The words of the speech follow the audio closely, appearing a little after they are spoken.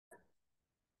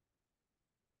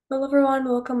Hello everyone,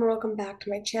 welcome or welcome back to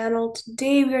my channel.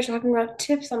 Today we are talking about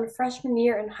tips on freshman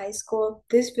year in high school.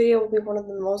 This video will be one of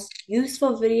the most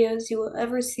useful videos you will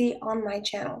ever see on my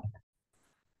channel.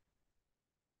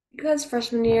 Because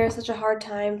freshman year is such a hard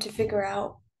time to figure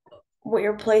out what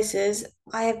your place is,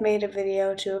 I have made a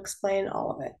video to explain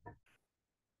all of it.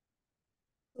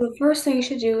 The first thing you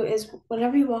should do is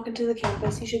whenever you walk into the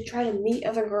campus, you should try to meet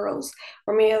other girls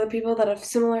or meet other people that have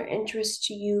similar interests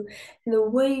to you. And the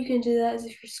way you can do that is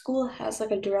if your school has like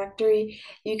a directory,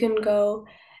 you can go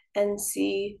and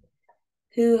see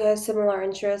who has similar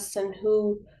interests and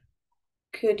who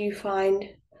could you find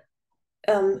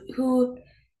who is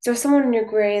there someone in your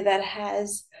grade that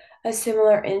has a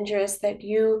similar interest that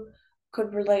you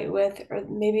could relate with, or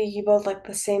maybe you both like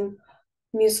the same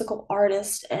musical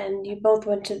artist and you both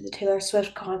went to the Taylor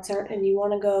Swift concert and you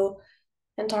want to go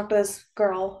and talk to this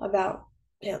girl about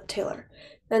Taylor.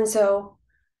 And so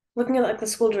looking at like the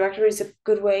school directory is a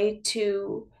good way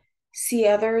to see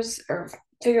others or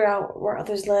figure out where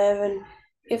others live and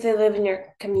if they live in your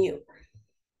commute.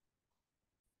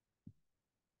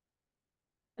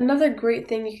 Another great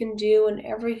thing you can do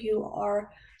whenever you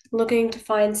are looking to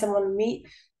find someone to meet,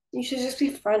 you should just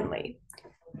be friendly.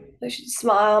 You should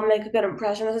smile, make a good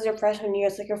impression. This is your freshman year,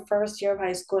 it's like your first year of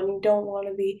high school, and you don't want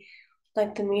to be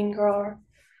like the mean girl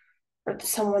or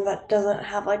someone that doesn't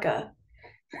have like a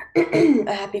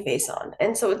a happy face on.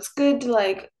 And so it's good to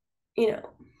like, you know,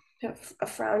 have a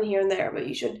frown here and there, but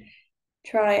you should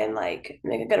try and like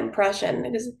make a good impression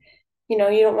because you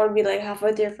don't want to be like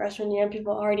halfway through your freshman year and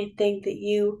people already think that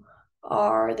you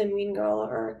are the mean girl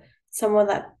or someone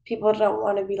that people don't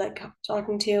want to be like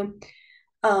talking to.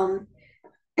 Um,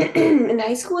 and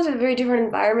high school is a very different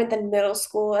environment than middle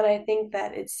school, and I think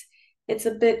that it's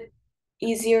a bit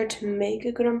easier to make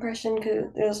a good impression because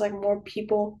there's like more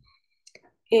people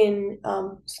in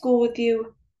school with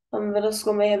you. Middle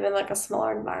school may have been like a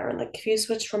smaller environment. Like if you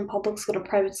switch from public school to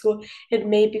private school, it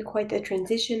may be quite the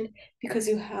transition because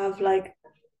you have like,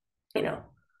 you know,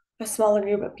 a smaller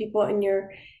group of people in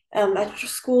your at your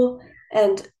school,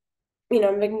 and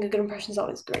making a good impression is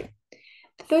always great.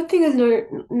 The third thing is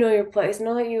know your place.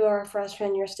 Know that you are a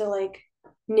freshman, you're still like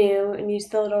new and you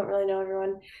still don't really know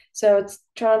everyone. So it's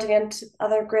trying to get into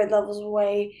other grade levels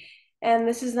away. And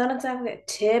this is not exactly a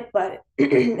tip, but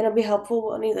it'll be helpful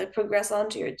when you like progress on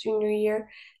to your junior year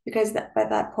because that by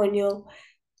that point you'll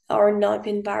already know like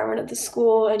the environment of the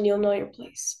school and you'll know your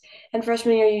place. And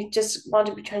freshman year you just want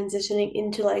to be transitioning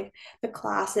into like the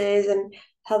classes and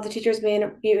how the teachers may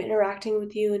be interacting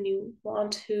with you, and you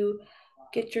want to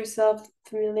get yourself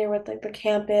familiar with like the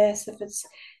campus. If it's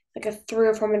like a 3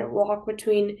 or 4 minute walk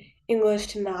between English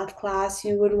to math class,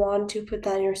 you would want to put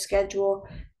that in your schedule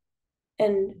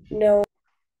and know.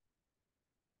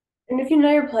 And if you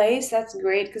know your place, that's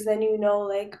great because then you know,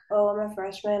 like, oh, I'm a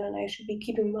freshman and I should be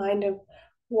keeping mind of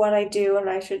what I do and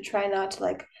I should try not to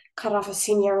like cut off a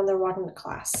senior when they're walking to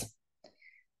class.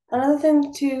 Another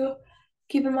thing to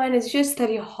keep in mind is just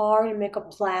study hard and make a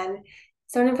plan.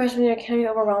 Starting freshman year can be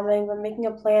overwhelming, but making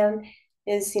a plan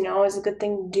is a good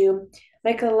thing to do.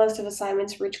 Make a list of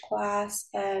assignments for each class,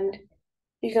 and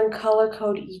you can color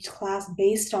code each class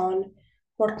based on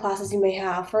what classes you may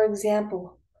have. For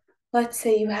example, let's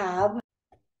say you have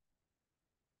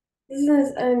this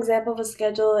is an example of a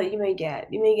schedule that you may get.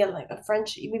 You may get like a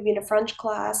French, you may be in a French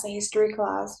class, a history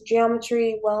class,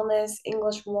 geometry, wellness,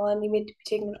 English one. You may be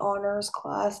taking an honors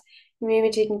class. You may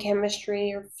be taking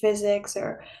chemistry or physics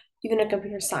or even a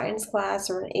computer science class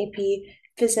or an AP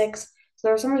physics. So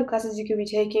there are so many classes you could be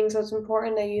taking. So it's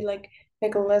important that you like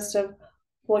make a list of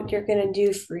what you're gonna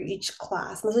do for each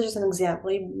class. And this is just an example.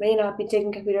 You may not be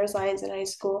taking computer science in high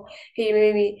school. You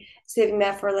may be saving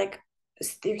that for like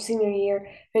your senior year,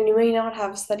 and you may not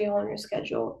have a study hall on your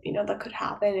schedule. That could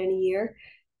happen in a year.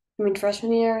 I mean,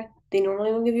 freshman year, they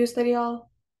normally will give you a study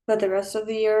hall, but the rest of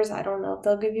the years, I don't know if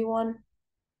they'll give you one.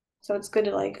 So it's good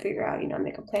to like figure out,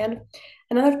 make a plan.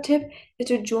 Another tip is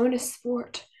to join a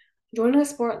sport. Joining a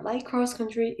sport like cross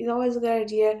country is always a good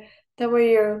idea. That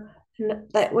way you're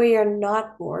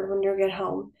not bored when you get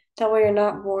home. That way you're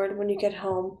not bored when you get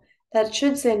home. That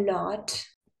should say not.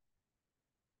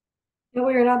 That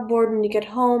way you're not bored when you get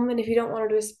home, and if you don't want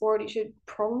to do a sport, you should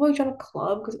probably join a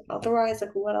club because otherwise,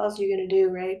 like, what else are you gonna do,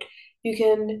 right? You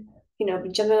can, be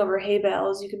jumping over hay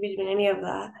bales. You could be doing any of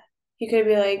that. You could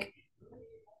be like,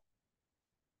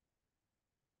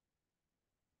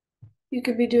 you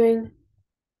could be doing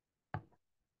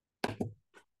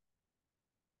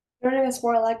joining a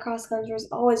sport like cross country is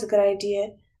always a good idea.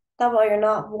 That way you're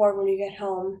not bored when you get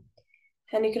home,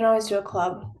 and you can always do a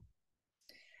club.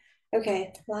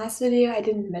 Okay, last video I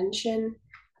didn't mention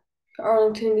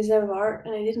Arlington Museum of Art,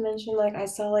 and I did mention like I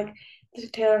saw like the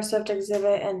Taylor Swift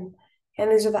exhibit, and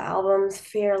these are the albums: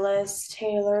 Fearless,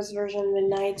 Taylor's version,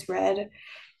 Midnight's Red,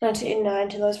 1989,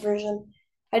 Taylor's version.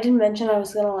 I did mention I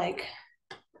was gonna like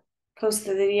post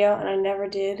the video, and I never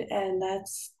did, and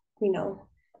that's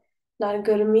not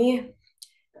good of me.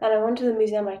 And I went to the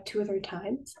museum like 2 or 3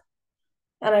 times,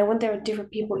 and I went there with different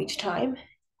people each time.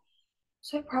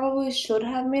 So I probably should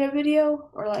have made a video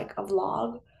or like a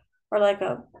vlog or like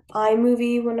a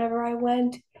iMovie whenever I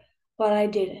went, but I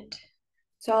didn't.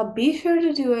 So I'll be sure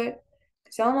to do it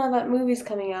because y'all know that movie's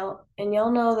coming out and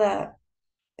y'all know that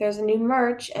there's a new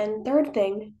merch. And third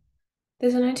thing,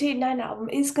 there's a 1989 album.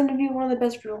 It's going to be one of the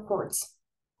best re-records.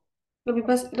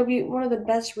 It'll be one of the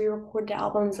best re-recorded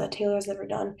albums that Taylor's ever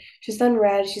done. She's done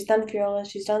Red, she's done Fearless,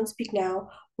 she's done Speak Now.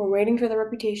 We're waiting for the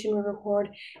Reputation re-record,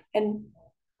 and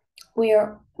we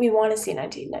want to see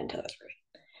 1989 Taylor's version.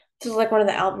 This is like one of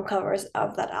the album covers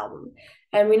of that album.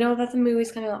 And we know that the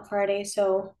movie's coming out Friday,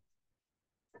 so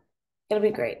it'll be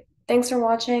great. Thanks for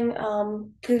watching.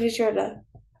 Please be sure to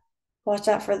watch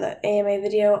that for the AMA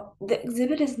video. The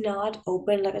exhibit is not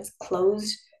open, like it's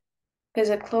closed because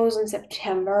it closed in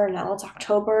September and now it's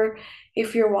October.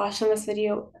 If you're watching this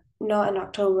video not in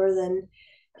October, then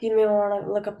you may want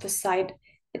to look up the site.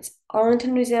 It's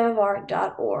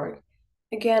arlingtonmuseumofart.org.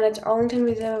 Again, it's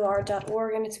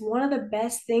arlingtonmuseumofart.org, and it's one of the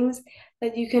best things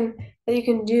that you can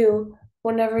do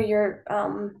whenever you're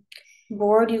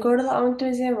bored. You go to the Arlington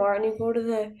Museum of Art and you go to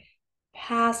the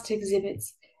past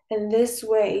exhibits, and this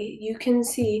way you can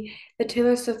see the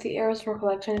Taylor Swift the Eras Tour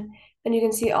collection, and you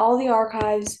can see all the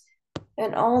archives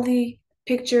and all the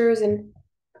pictures and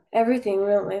everything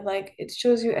really. Like it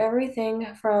shows you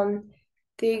everything from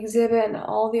the exhibit and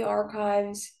all the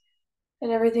archives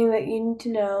and everything that you need to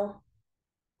know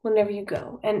whenever you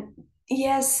go. And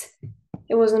yes,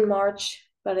 it was in March,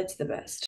 but it's the best.